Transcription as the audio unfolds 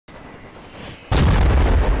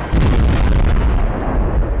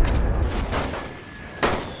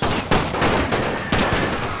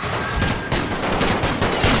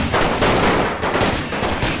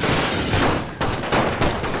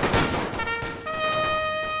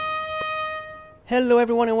Hello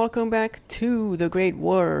everyone and welcome back to The Great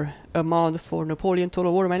War, a mod for Napoleon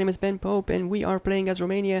Total War. My name is Ben Pope and we are playing as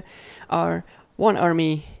Romania. Our one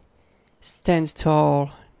army stands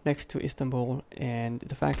tall next to Istanbul, and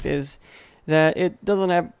the fact is that it doesn't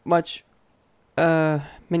have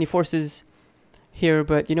many forces here,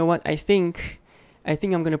 but you know what, I think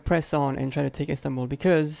I'm gonna press on and try to take Istanbul,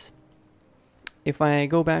 because if I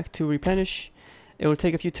go back to replenish, it will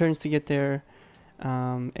take a few turns to get there.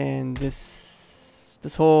 And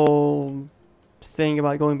this whole thing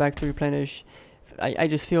about going back to replenish, I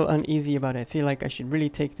just feel uneasy about it. I feel like I should really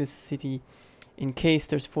take this city in case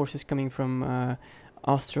there's forces coming from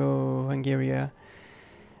Austria-Hungary.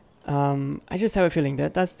 I just have a feeling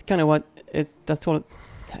that that's kind of what I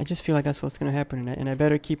just feel like that's what's going to happen, and I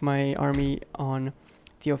better keep my army on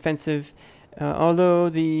the offensive. Although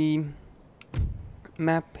the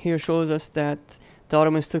map here shows us that the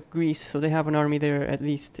Ottomans took Greece, so they have an army there at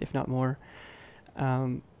least, if not more.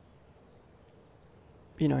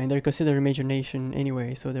 You know, and they're considered a major nation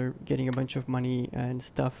anyway, so they're getting a bunch of money and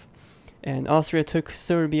stuff. And Austria took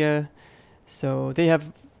Serbia, so they're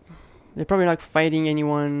probably not fighting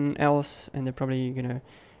anyone else, and they're probably gonna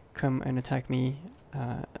come and attack me.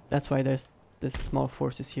 That's why there's this small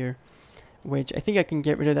forces here, which I think I can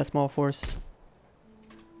get rid of that small force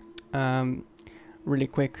really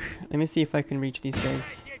quick. Let me see if I can reach these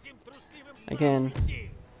guys again.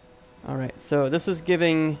 All right, so this is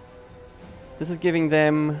giving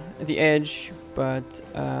them the edge, but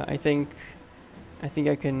I think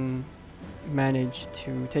I can manage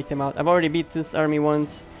to take them out. I've already beat this army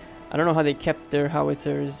once. I don't know how they kept their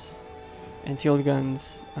howitzers and field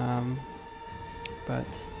guns, but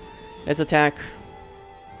let's attack.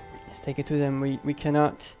 Let's take it to them. We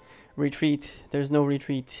cannot retreat. There's no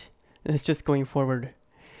retreat. It's just going forward.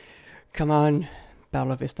 Come on,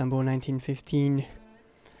 Battle of Istanbul 1915.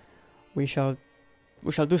 We shall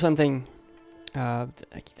do something.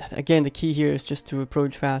 Again, the key here is just to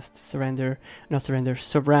approach fast, surround as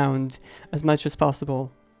much as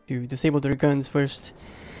possible. To disable their guns first,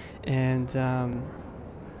 and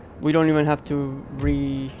we don't even have to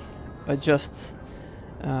readjust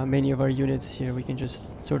many of our units here. We can just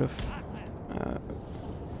sort of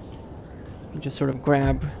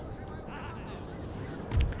grab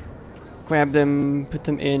them, put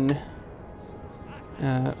them in.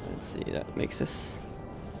 Let's see, that makes us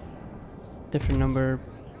different number.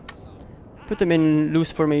 Put them in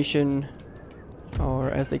loose formation,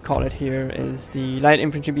 or as they call it here, is the light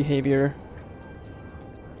infantry behavior.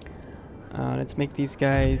 Let's make these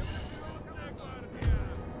guys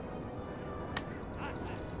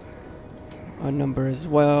a number as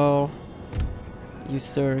well. You,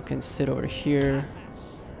 sir, can sit over here.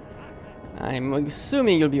 I'm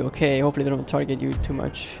assuming you'll be okay. Hopefully they don't target you too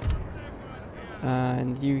much.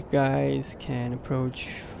 And you guys can approach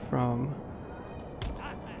from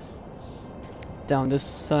down this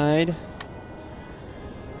side.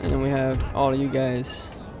 And then we have all of you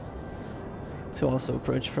guys to also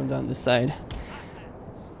approach from down this side.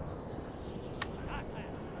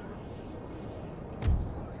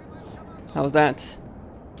 How's that?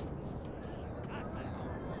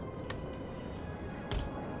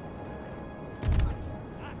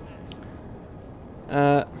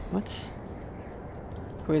 What?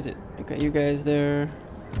 Who is it? Okay, you guys there.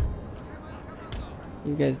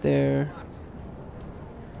 You guys there.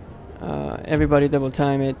 Everybody double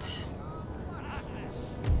time it.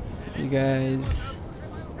 You guys.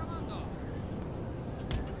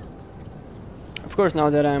 Of course, now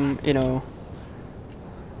that I'm,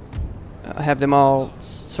 I have them all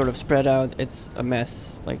sort of spread out, it's a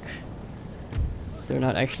mess. Like, they're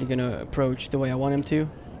not actually gonna approach the way I want them to.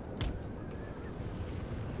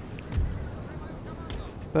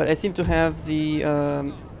 But I seem to have the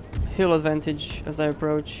hill advantage as I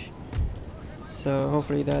approach, so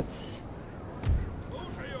hopefully that's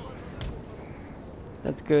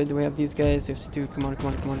good. We have these guys. We have to do. Come on.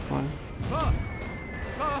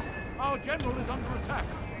 Sir, our general is under attack.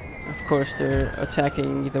 Of course, they're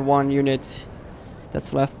attacking the one unit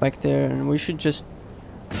that's left back there, and we should just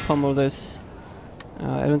pummel this.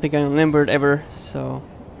 I don't think I'm limbered ever, so.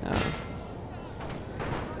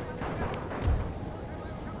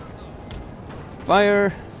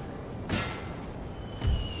 Fire!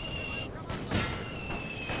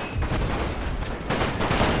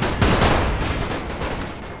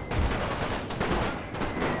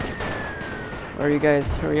 Where are you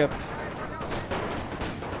guys? Hurry up.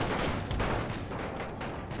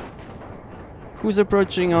 Who's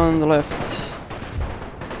approaching on the left?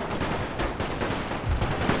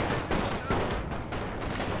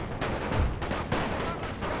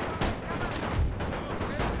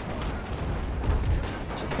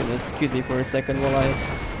 excuse me for a second while I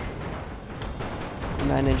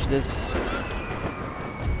manage this.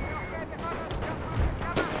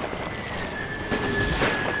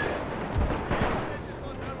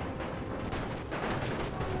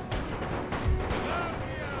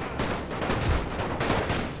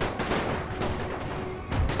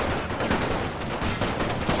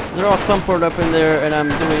 They're all clumpered up in there, and I'm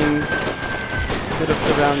doing a bit of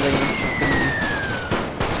surrounding.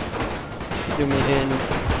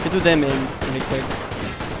 Should do them in really quick.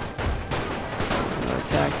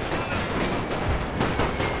 Attack.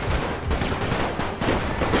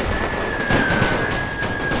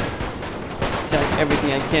 Attack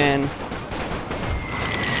everything I can.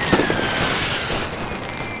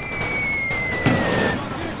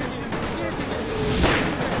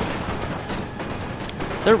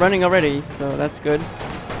 They're running already, so that's good.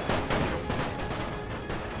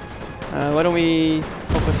 Why don't we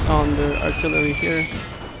focus on the artillery here?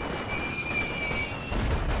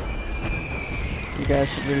 You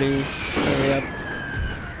guys should really hurry up.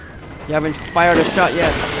 You haven't fired a shot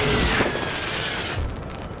yet.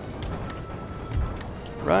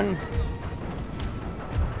 Run.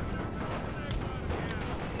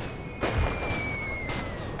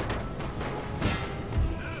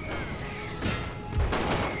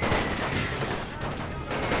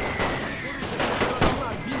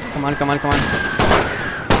 Come on, come on, come on.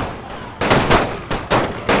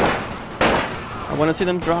 I want to see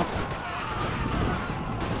them drop.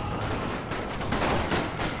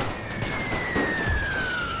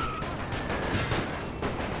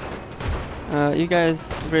 You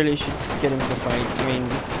guys really should get into the fight. I mean,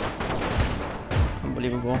 this is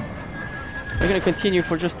unbelievable. We're gonna continue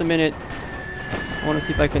for just a minute. I want to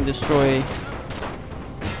see if I can destroy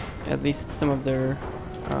at least some of their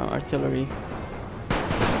artillery.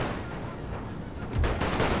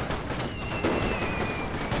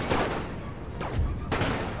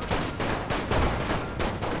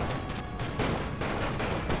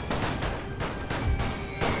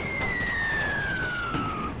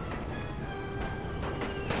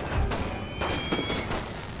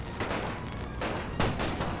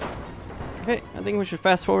 Okay, I think we should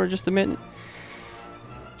fast forward just a minute.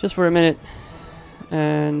 Just for a minute.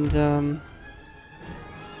 And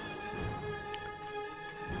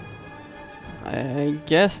I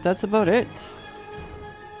guess that's about it.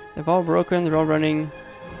 They've all broken, they're all running.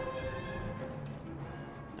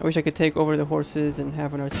 I wish I could take over the horses and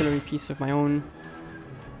have an artillery piece of my own.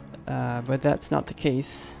 But that's not the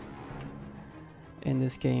case in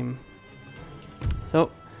this game. So,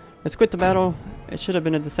 let's quit the battle. It should have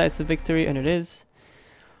been a decisive victory, and it is.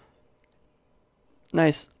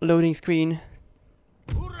 Nice loading screen.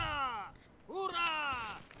 Hurrah!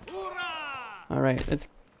 Hurrah! Hurrah! Alright, let's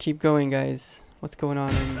keep going, guys. What's going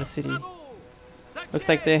on in the city? Looks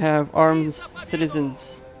like they have armed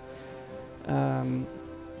citizens.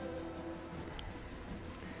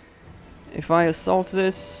 If I assault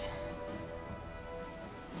this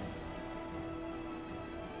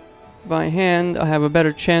by hand, I have a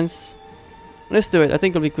better chance. Let's do it. I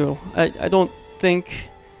think it'll be cool. I don't think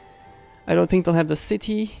they'll have the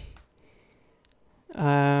city.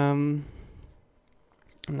 I'm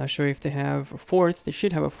not sure if they have a fort. They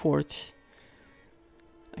should have a fort.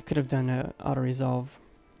 I could have done a auto resolve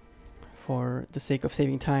for the sake of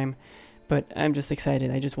saving time, but I'm just excited.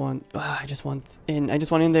 I just want in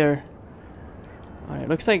there. All right.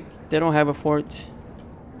 Looks like they don't have a fort,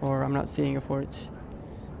 or I'm not seeing a fort.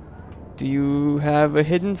 Do you have a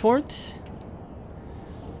hidden fort?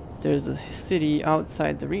 There's a city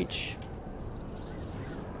outside the reach.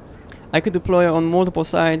 I could deploy on multiple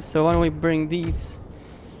sides, so why don't we bring these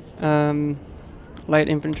light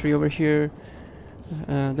infantry over here.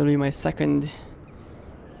 That'll be my second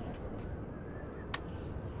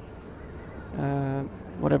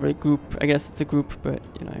whatever group. I guess it's a group, but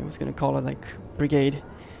you know, I was gonna call it like brigade,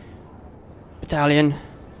 battalion.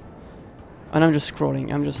 And I'm just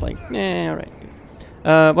scrolling. I'm just like, nah, alright.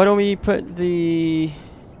 Why don't we put the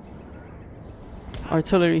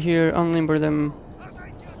artillery here, unlimber them.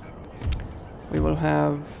 We will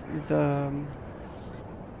have the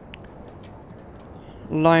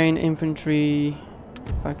line infantry,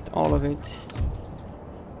 in fact all of it,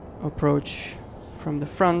 approach from the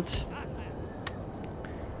front.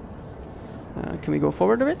 Can we go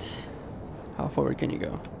forward a bit? How forward can you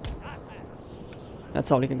go?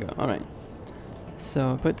 That's all you can go, alright.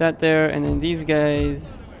 So put that there, and then these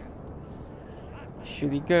guys,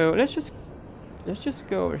 should we go? Let's just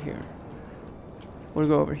go over here. We'll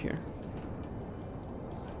go over here.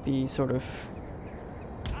 Be sort of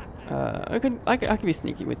I could be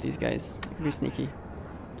sneaky with these guys. I could be sneaky.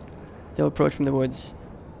 They'll approach from the woods.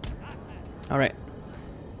 Alright.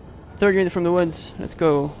 Third unit from the woods. Let's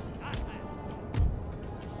go.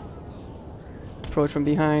 Approach from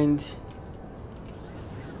behind.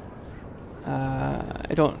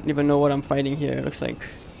 I don't even know what I'm fighting here, it looks like.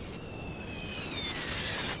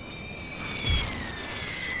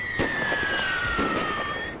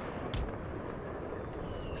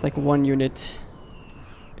 It's like one unit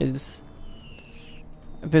is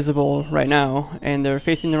visible right now, and they're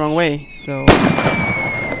facing the wrong way, so...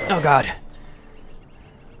 Oh god!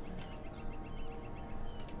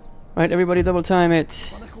 Right, everybody double time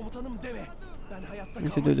it. I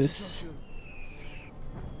need to do this.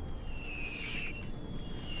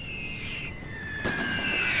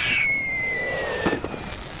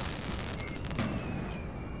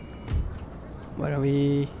 Why don't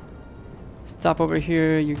we stop over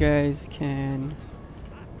here? You guys can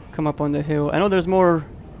come up on the hill. I know there's more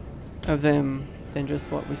of them than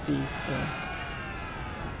just what we see, so...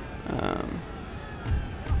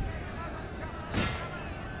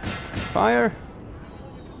 Fire!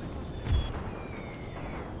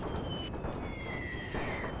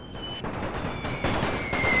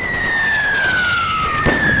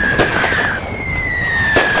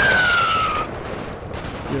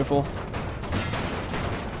 Beautiful.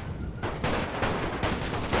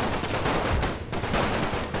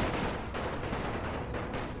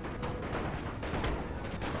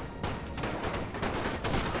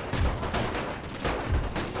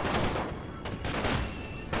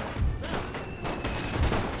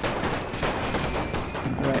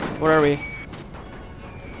 Alright, where are we?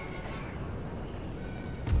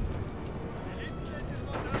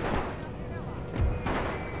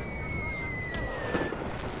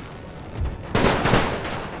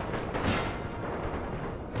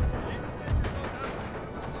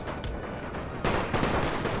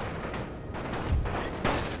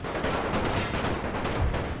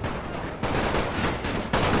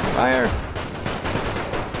 Fire!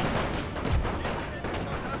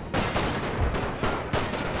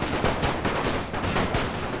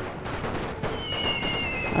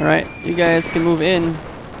 Alright, you guys can move in.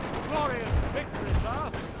 Glorious victory,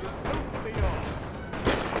 sir, is soon to be yours.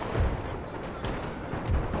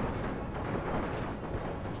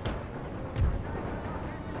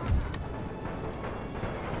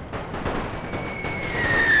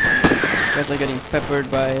 You guys are getting peppered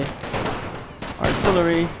by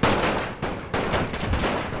artillery.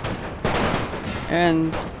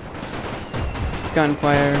 And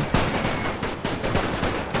gunfire.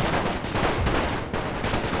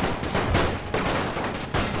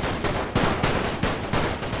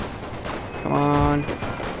 Come on.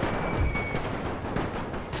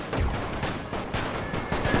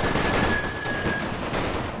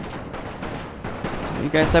 You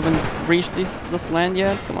guys haven't reached this land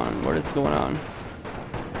yet? Come on, what is going on?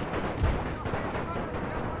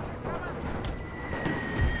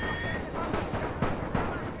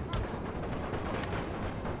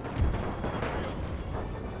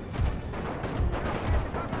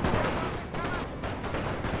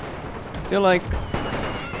 I feel like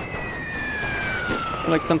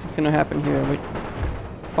something's gonna happen here. Wait.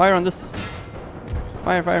 Fire on this.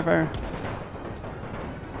 Fire, fire, fire.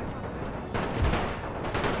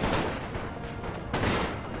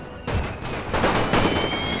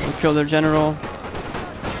 We'll kill their general.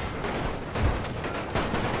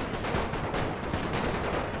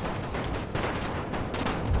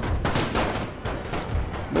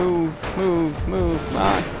 Move, move, move, come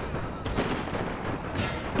on.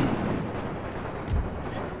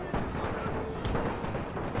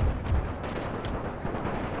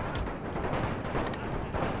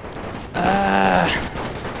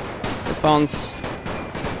 Spawns.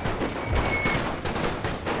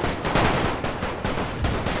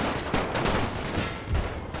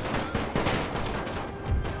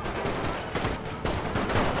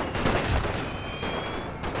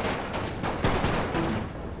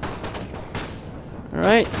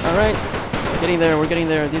 Alright, alright. We're getting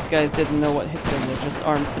there. These guys didn't know what hit them. They're just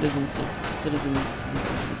armed citizens.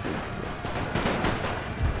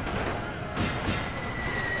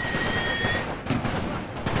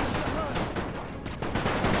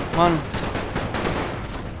 Come on.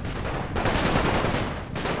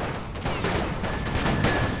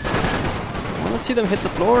 I want to see them hit the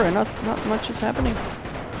floor and not much is happening.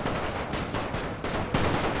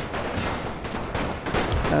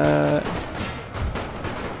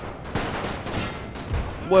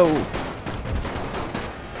 Whoa.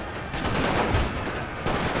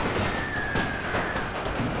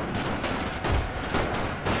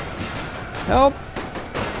 Help.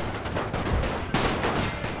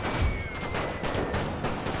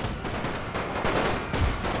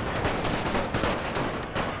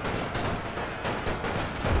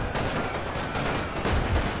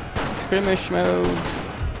 skirmish mode.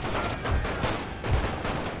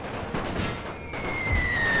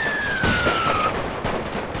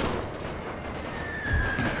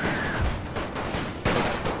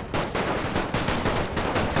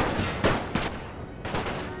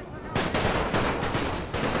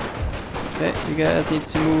 Okay, you guys need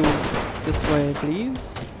to move this way,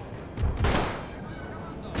 please.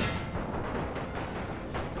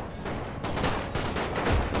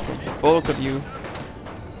 Bulk of you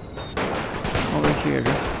over here.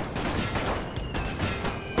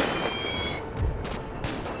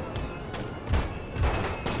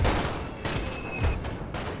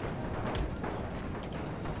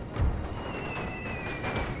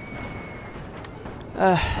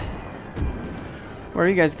 Where are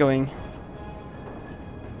you guys going?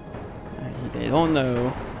 They don't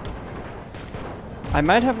know. I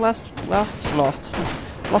might have lost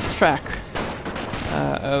track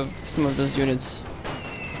of some of those units.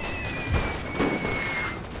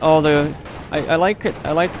 Oh, I like it.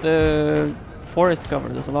 I like the forest cover.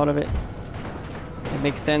 There's a lot of it. It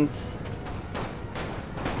makes sense.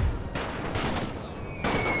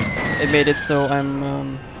 It made it so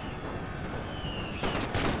I'm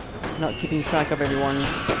not keeping track of everyone.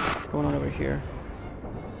 What's going on over here?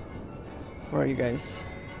 Where are you guys?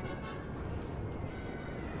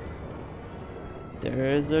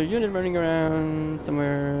 There's a unit running around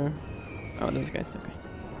somewhere. Oh, those guys. Okay.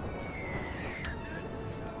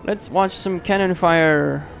 Let's watch some cannon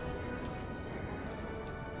fire.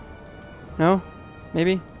 No?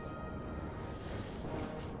 Maybe?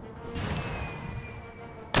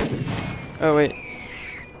 Oh, wait.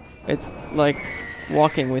 It's like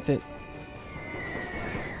walking with it.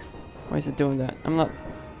 Why is it doing that? I'm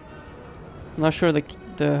not sure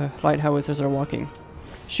the light howitzers are walking.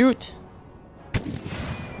 Shoot!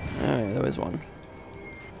 Alright, that was one.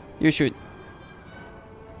 You shoot.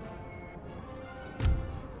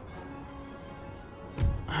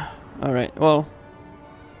 Alright, well.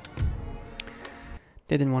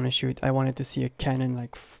 They didn't want to shoot. I wanted to see a cannon,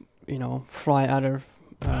 like, you know, fly out of...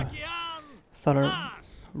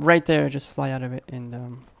 right there, just fly out of it and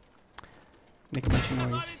make a bunch of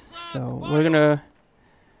noise. So we're gonna...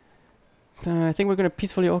 I think we're gonna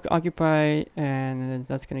peacefully occupy, and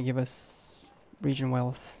that's gonna give us region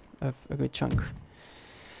wealth of a good chunk.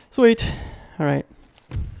 Sweet. Alright.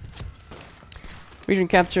 Region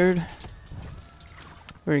captured.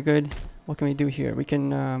 Very good. What can we do here? We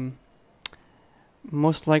can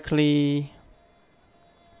most likely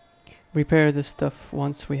repair this stuff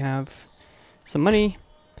once we have some money.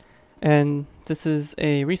 And this is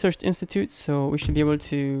a research institute, so we should be able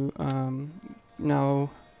to now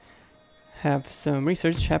have some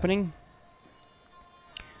research happening.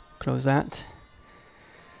 Close that.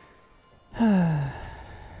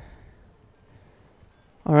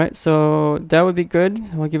 Alright, so that would be good.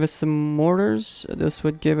 It will give us some mortars. This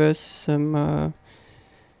would give us some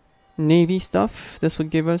navy stuff. This would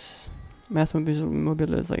give us mass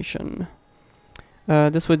mobilization.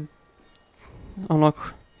 This would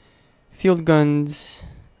unlock field guns,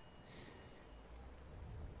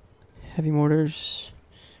 heavy mortars,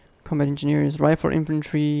 combat engineers, rifle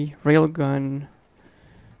infantry, railgun.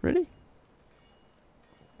 Really?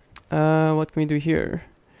 What can we do here?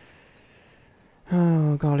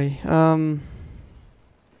 Oh golly.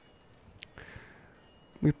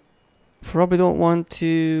 We probably don't want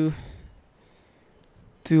to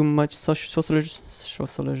do much socialism?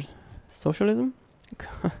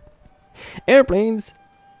 Airplanes!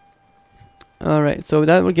 Alright, so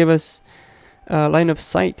that will give us line of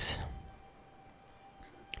sight.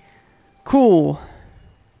 Cool.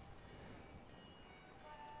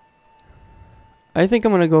 I think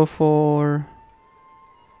I'm gonna go for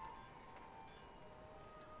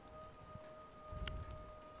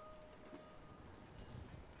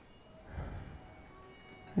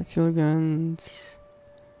fuel guns.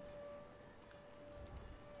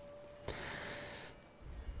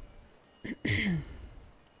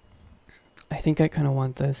 I think I kind of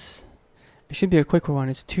want this. It should be a quicker one.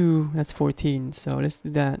 It's 2, that's 14. So let's do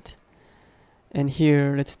that. And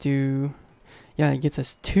here, let's do... Yeah, it gets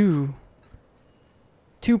us two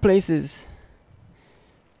places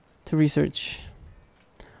to research.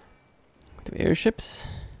 Do airships.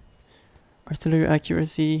 Artillery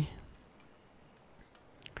accuracy.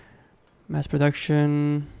 Mass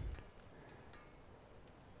production.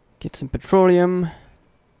 Get some petroleum.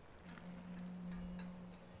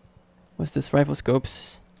 What's this? Rifle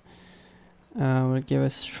scopes. Will give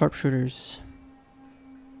us sharpshooters.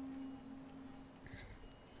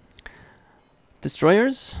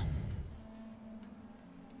 Destroyers.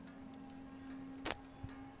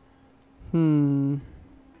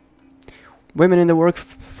 Women in the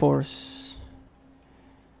workforce.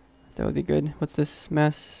 That would be good. What's this?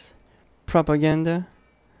 Mass propaganda.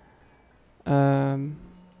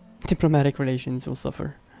 Diplomatic relations will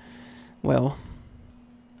suffer. Well,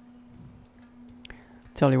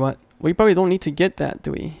 tell you what, we probably don't need to get that,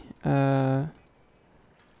 do we?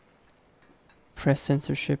 Press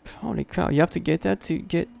censorship. Holy cow, you have to get that to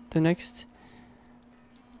get the next.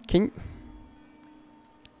 Can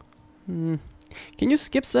you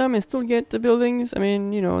skip some and still get the buildings? I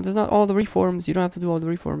mean, you know, there's not all the reforms. You don't have to do all the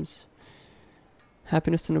reforms.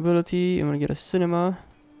 Happiness to nobility. I'm gonna get a cinema.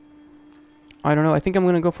 I don't know. I think I'm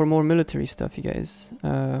gonna go for more military stuff, you guys.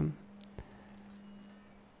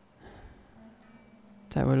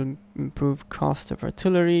 That will improve cost of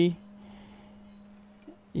artillery.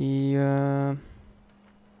 Yeah,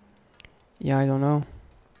 I don't know.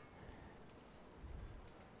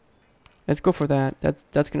 Let's go for that.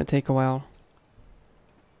 That's gonna take a while.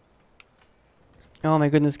 Oh my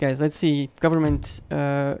goodness, guys. Let's see. Government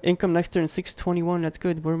income next turn 621. That's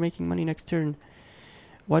good. We're making money next turn.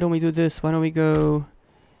 Why don't we do this? Why don't we go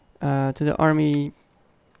to the army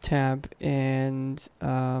tab and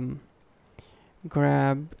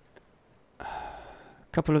grab a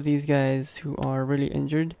couple of these guys who are really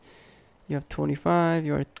injured. You have 25.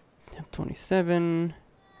 You have 27.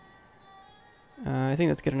 I think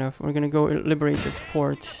that's good enough. We're gonna go liberate this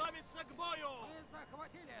port.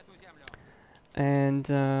 And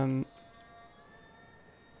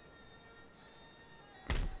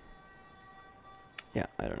yeah,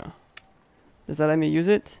 I don't know. Does that let me use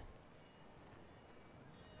it?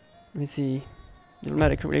 Let me see.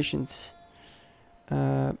 Diplomatic relations.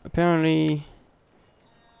 Apparently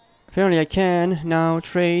I can now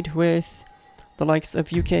trade with the likes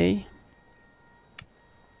of UK.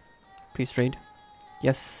 Please trade.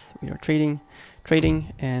 Yes, we are trading.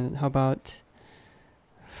 And how about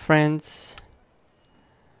France?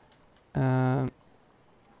 Let's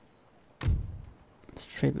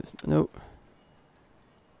trade with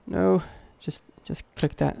no, just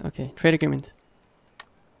click that. Okay, trade agreement.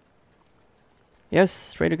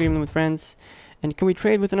 Yes, trade agreement with France. And can we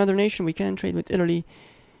trade with another nation? We can trade with Italy.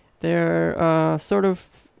 They're sort of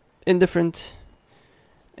indifferent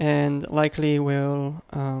and likely will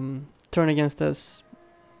turn against us.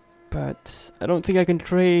 But I don't think I can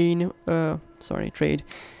trade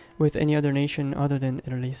with any other nation other than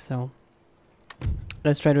Italy. So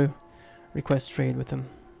let's try to request trade with them.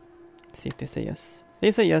 See if they say yes. They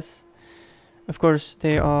say yes. Of course,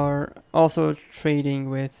 they are also trading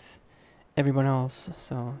with everyone else.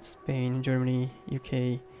 So Spain, Germany,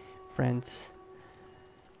 UK, France.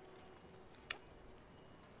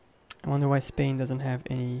 I wonder why Spain doesn't have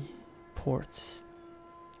any ports.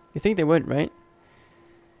 You think they would, right?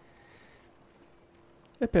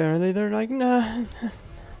 Apparently they're like, nah.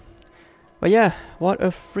 But yeah, what a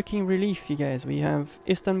freaking relief, you guys. We have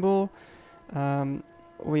Istanbul.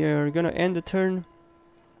 We are gonna end the turn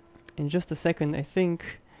in just a second, I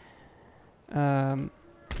think. I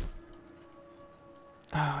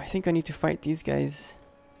think I need to fight these guys.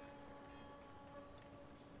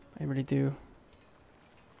 I really do.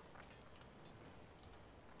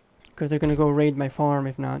 Because they're gonna go raid my farm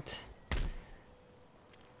if not.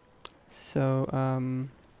 So,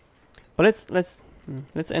 but let's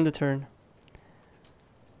end the turn.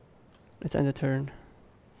 Let's end the turn.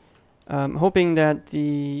 Hoping that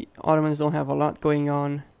the Ottomans don't have a lot going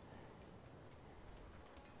on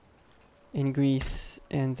in Greece,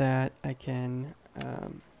 and that I can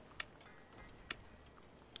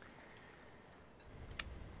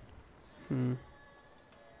I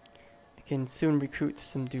can soon recruit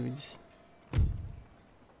some dudes.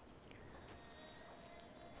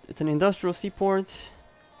 It's an industrial seaport.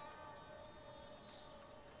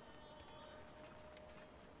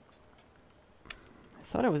 I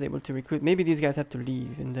thought I was able to recruit. Maybe these guys have to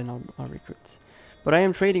leave and then I'll recruit. But I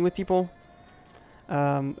am trading with people.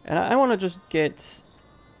 And I want to just get,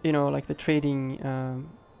 you know, like the trading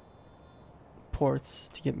ports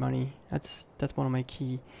to get money. That's one of my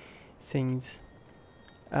key things.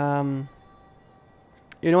 You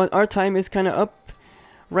know what? Our time is kind of up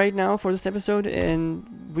right now for this episode,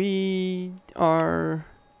 and we are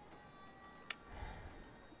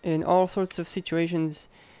in all sorts of situations.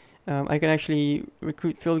 I can actually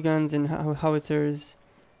recruit field guns and howitzers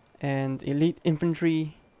and elite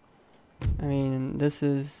infantry. I mean, this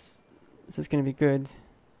is gonna be good.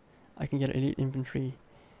 I can get elite infantry,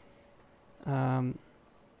 and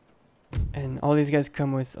all these guys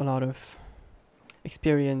come with a lot of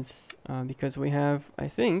experience because we have, I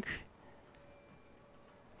think,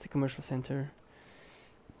 it's a commercial center.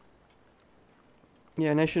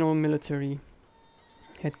 Yeah, national military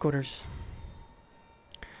headquarters.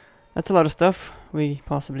 That's a lot of stuff we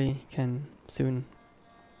possibly can soon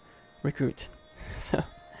recruit. So,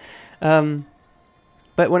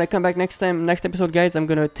 but when I come back next episode, guys, I'm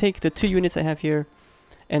gonna take the 2 units I have here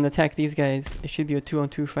and attack these guys. It should be a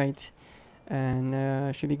 2-on-2 fight,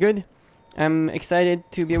 and should be good. I'm excited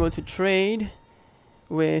to be able to trade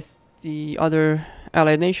with the other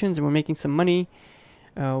allied nations, and we're making some money.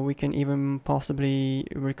 We can even possibly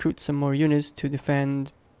recruit some more units to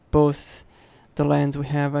defend both the lands we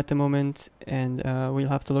have at the moment, and we'll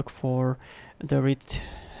have to look for the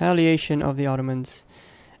retaliation of the Ottomans.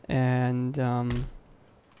 And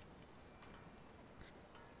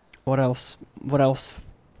what else?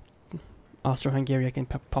 Austria-Hungary can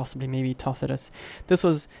possibly maybe toss at us. This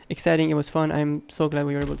was exciting. It was fun. I'm so glad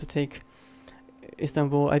we were able to take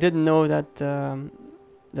Istanbul. I didn't know that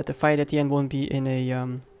that the fight at the end won't be in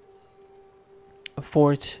a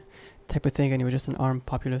fort type of thing, and it was just an armed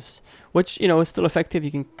populace, which, you know, is still effective.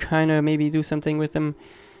 You can kind of maybe do something with them,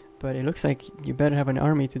 but it looks like you better have an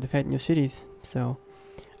army to defend your cities. So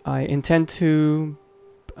I intend to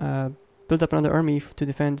build up another army to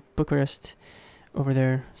defend Bucharest over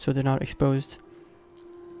there, so they're not exposed.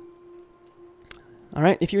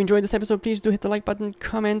 Alright, if you enjoyed this episode, please do hit the like button,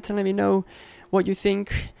 comment, and let me know what you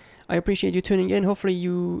think. I appreciate you tuning in. Hopefully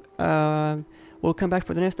you will come back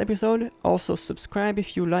for the next episode. Also subscribe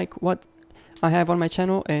if you like what I have on my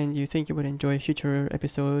channel and you think you would enjoy future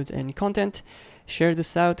episodes and content. Share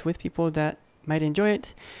this out with people that might enjoy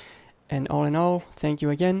it. And all in all, thank you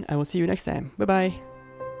again. I will see you next time. Bye bye.